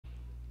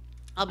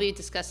I'll be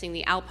discussing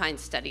the ALPINE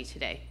study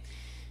today.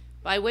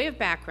 By way of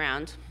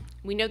background,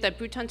 we know that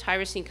Bruton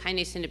tyrosine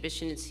kinase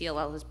inhibition in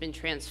CLL has been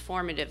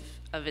transformative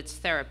of its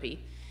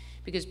therapy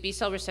because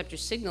B-cell receptor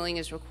signaling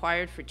is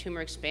required for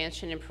tumor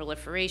expansion and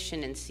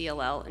proliferation in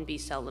CLL and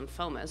B-cell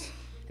lymphomas,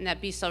 and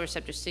that B-cell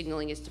receptor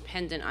signaling is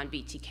dependent on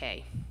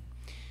BTK.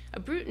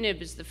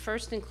 Ibrutinib is the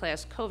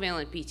first-in-class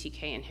covalent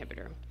BTK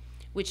inhibitor,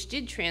 which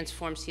did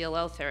transform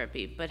CLL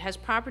therapy, but has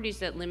properties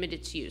that limit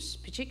its use,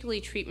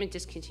 particularly treatment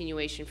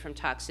discontinuation from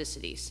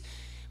toxicities,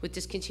 with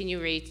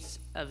discontinue rates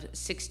of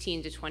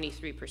 16 to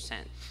 23%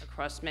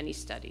 across many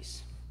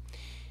studies.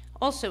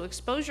 Also,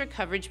 exposure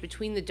coverage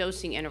between the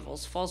dosing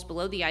intervals falls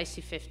below the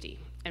IC50,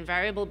 and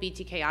variable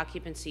BTK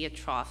occupancy at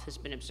trough has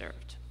been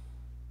observed.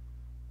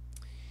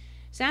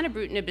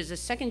 Zanubrutinib is a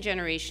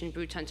second-generation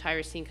Bruton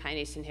tyrosine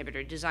kinase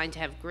inhibitor designed to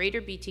have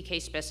greater BTK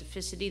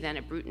specificity than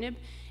ibrutinib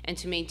and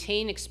to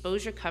maintain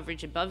exposure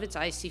coverage above its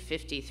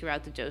IC50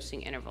 throughout the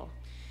dosing interval.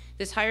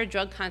 This higher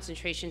drug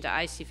concentration to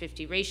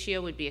IC50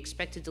 ratio would be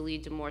expected to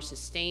lead to more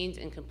sustained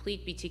and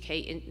complete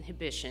BTK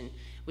inhibition,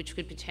 which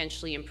could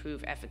potentially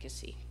improve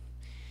efficacy.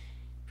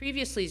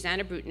 Previously,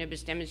 zanubrutinib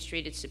has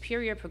demonstrated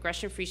superior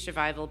progression-free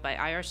survival by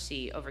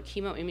IRC over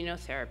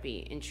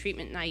chemoimmunotherapy in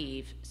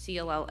treatment-naive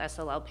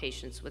CLL/SLL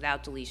patients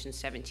without deletion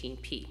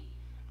 17p.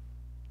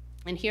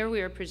 And here we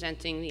are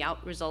presenting the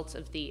results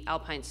of the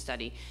ALPINE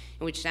study,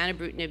 in which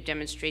zanubrutinib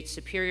demonstrates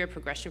superior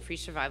progression-free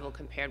survival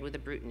compared with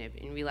ibrutinib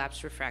in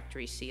relapsed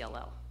refractory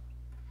CLL.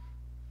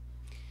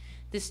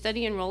 This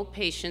study enrolled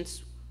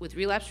patients with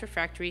relapsed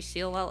refractory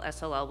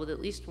CLL/SLL with at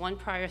least one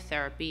prior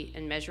therapy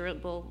and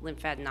measurable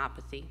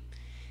lymphadenopathy.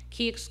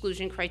 Key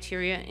exclusion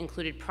criteria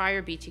included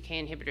prior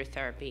BTK inhibitor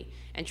therapy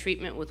and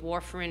treatment with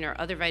warfarin or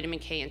other vitamin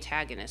K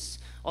antagonists,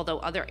 although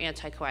other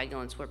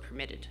anticoagulants were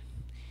permitted.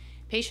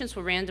 Patients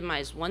were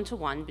randomized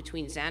 1-to-1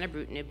 between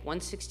zanubrutinib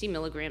 160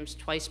 milligrams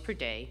twice per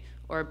day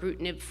or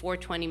ibrutinib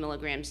 420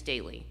 milligrams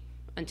daily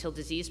until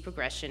disease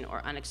progression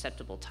or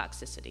unacceptable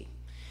toxicity.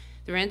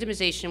 The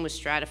randomization was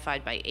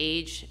stratified by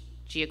age,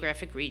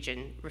 geographic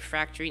region,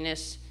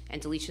 refractoriness,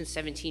 and deletion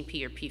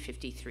 17p or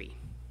p53.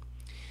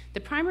 The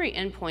primary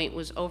endpoint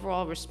was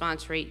overall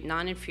response rate,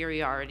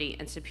 non-inferiority,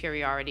 and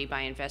superiority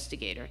by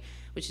investigator,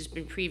 which has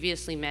been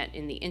previously met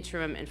in the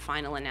interim and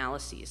final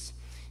analyses.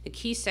 The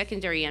key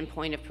secondary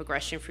endpoint of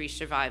progression-free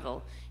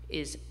survival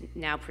is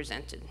now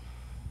presented.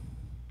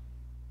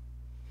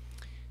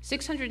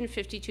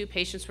 652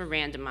 patients were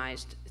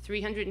randomized,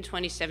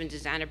 327 to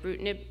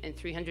zanubrutinib and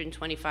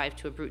 325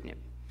 to ibrutinib.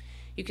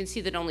 You can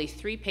see that only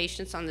 3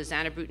 patients on the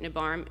zanubrutinib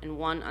arm and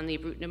 1 on the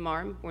ibrutinib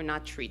arm were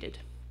not treated.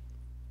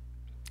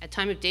 At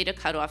time of data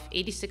cutoff,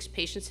 86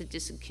 patients had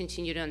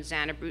discontinued on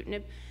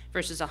zanubrutinib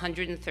versus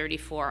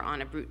 134 on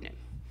ibrutinib.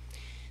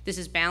 This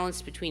is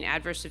balanced between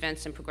adverse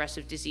events and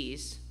progressive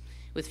disease,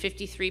 with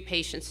 53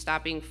 patients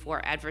stopping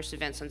for adverse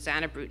events on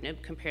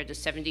zanubrutinib compared to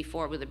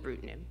 74 with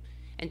ibrutinib,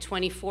 and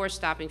 24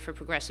 stopping for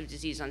progressive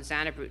disease on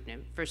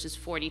zanubrutinib versus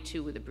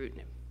 42 with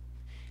ibrutinib.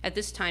 At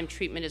this time,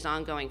 treatment is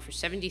ongoing for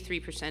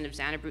 73% of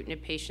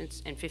zanubrutinib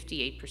patients and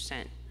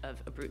 58%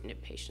 of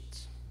ibrutinib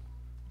patients.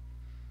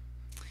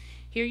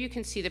 Here you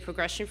can see the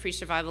progression-free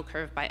survival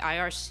curve by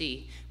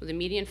IRC with a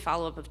median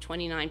follow-up of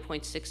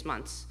 29.6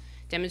 months,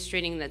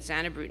 demonstrating that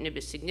zanubrutinib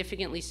is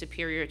significantly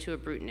superior to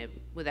ibrutinib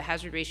with a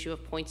hazard ratio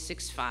of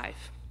 0.65.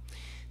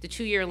 The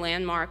 2-year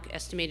landmark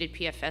estimated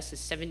PFS is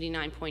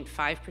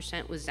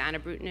 79.5% with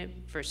zanubrutinib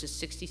versus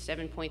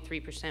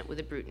 67.3% with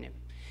ibrutinib,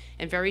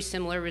 and very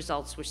similar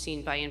results were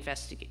seen by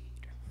investigators.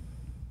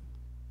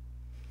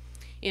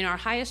 In our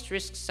highest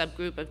risk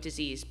subgroup of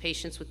disease,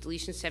 patients with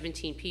deletion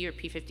 17p or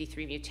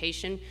p53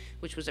 mutation,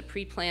 which was a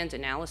pre-planned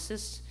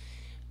analysis,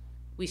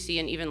 we see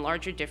an even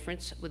larger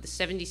difference with a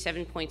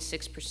 77.6%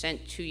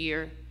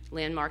 2-year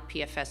landmark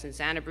PFS in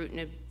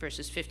zanubrutinib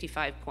versus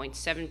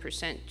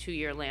 55.7%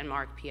 2-year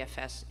landmark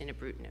PFS in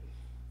ibrutinib.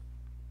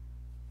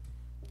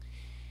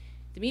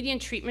 The median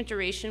treatment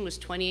duration was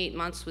 28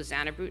 months with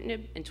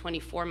zanubrutinib and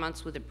 24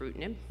 months with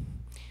ibrutinib.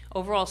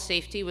 Overall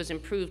safety was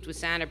improved with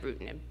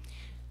zanubrutinib,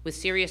 with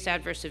serious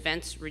adverse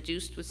events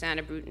reduced with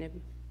zanubrutinib,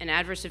 and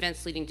adverse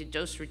events leading to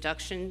dose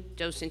reduction,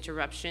 dose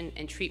interruption,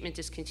 and treatment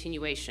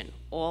discontinuation,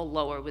 all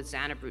lower with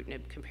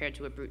zanubrutinib compared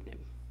to ibrutinib.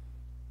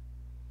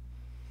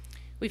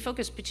 We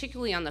focused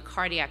particularly on the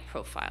cardiac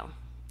profile,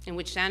 in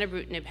which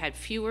zanubrutinib had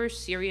fewer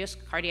serious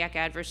cardiac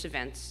adverse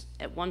events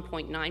at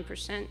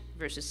 1.9%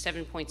 versus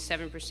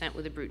 7.7%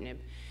 with ibrutinib,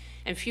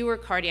 and fewer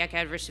cardiac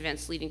adverse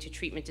events leading to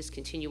treatment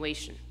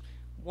discontinuation,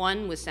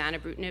 1 with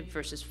zanubrutinib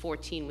versus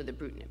 14 with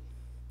ibrutinib.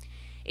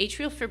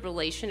 Atrial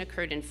fibrillation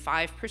occurred in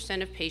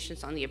 5% of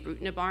patients on the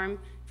ibrutinib arm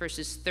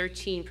versus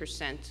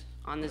 13%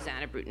 on the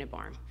zanubrutinib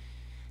arm.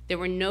 There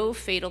were no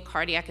fatal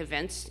cardiac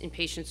events in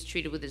patients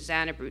treated with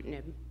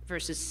zanubrutinib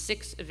versus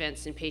 6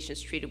 events in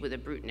patients treated with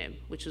ibrutinib,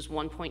 which was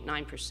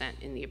 1.9%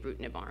 in the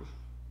ibrutinib arm.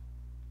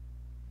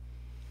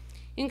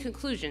 In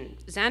conclusion,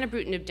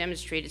 zanubrutinib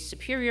demonstrated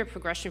superior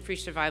progression-free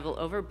survival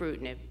over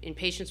ibrutinib in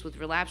patients with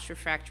relapsed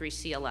refractory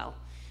CLL,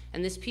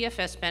 and this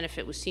PFS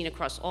benefit was seen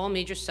across all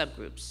major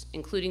subgroups,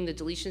 including the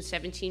deletion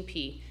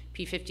 17p,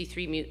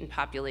 p53 mutant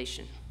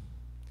population.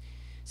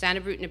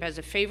 Zanubrutinib has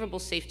a favorable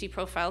safety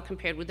profile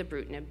compared with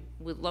Ibrutinib,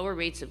 with lower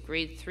rates of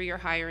grade 3 or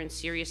higher in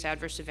serious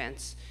adverse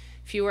events,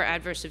 fewer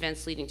adverse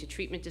events leading to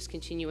treatment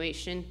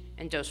discontinuation,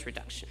 and dose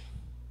reduction.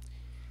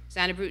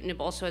 Zanubrutinib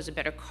also has a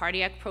better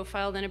cardiac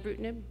profile than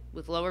Ibrutinib,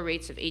 with lower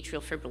rates of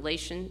atrial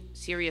fibrillation,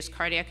 serious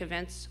cardiac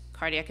events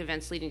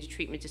leading to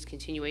treatment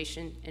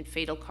discontinuation, and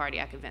fatal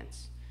cardiac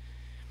events.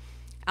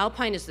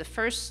 Alpine is the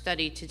first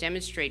study to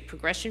demonstrate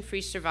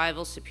progression-free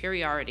survival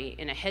superiority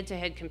in a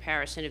head-to-head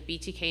comparison of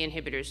BTK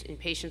inhibitors in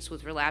patients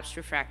with relapsed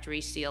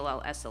refractory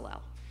CLL/SLL.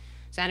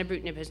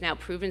 Zanubrutinib has now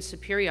proven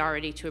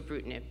superiority to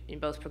Ibrutinib in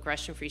both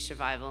progression-free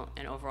survival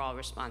and overall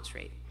response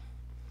rate.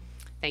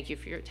 Thank you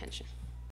for your attention.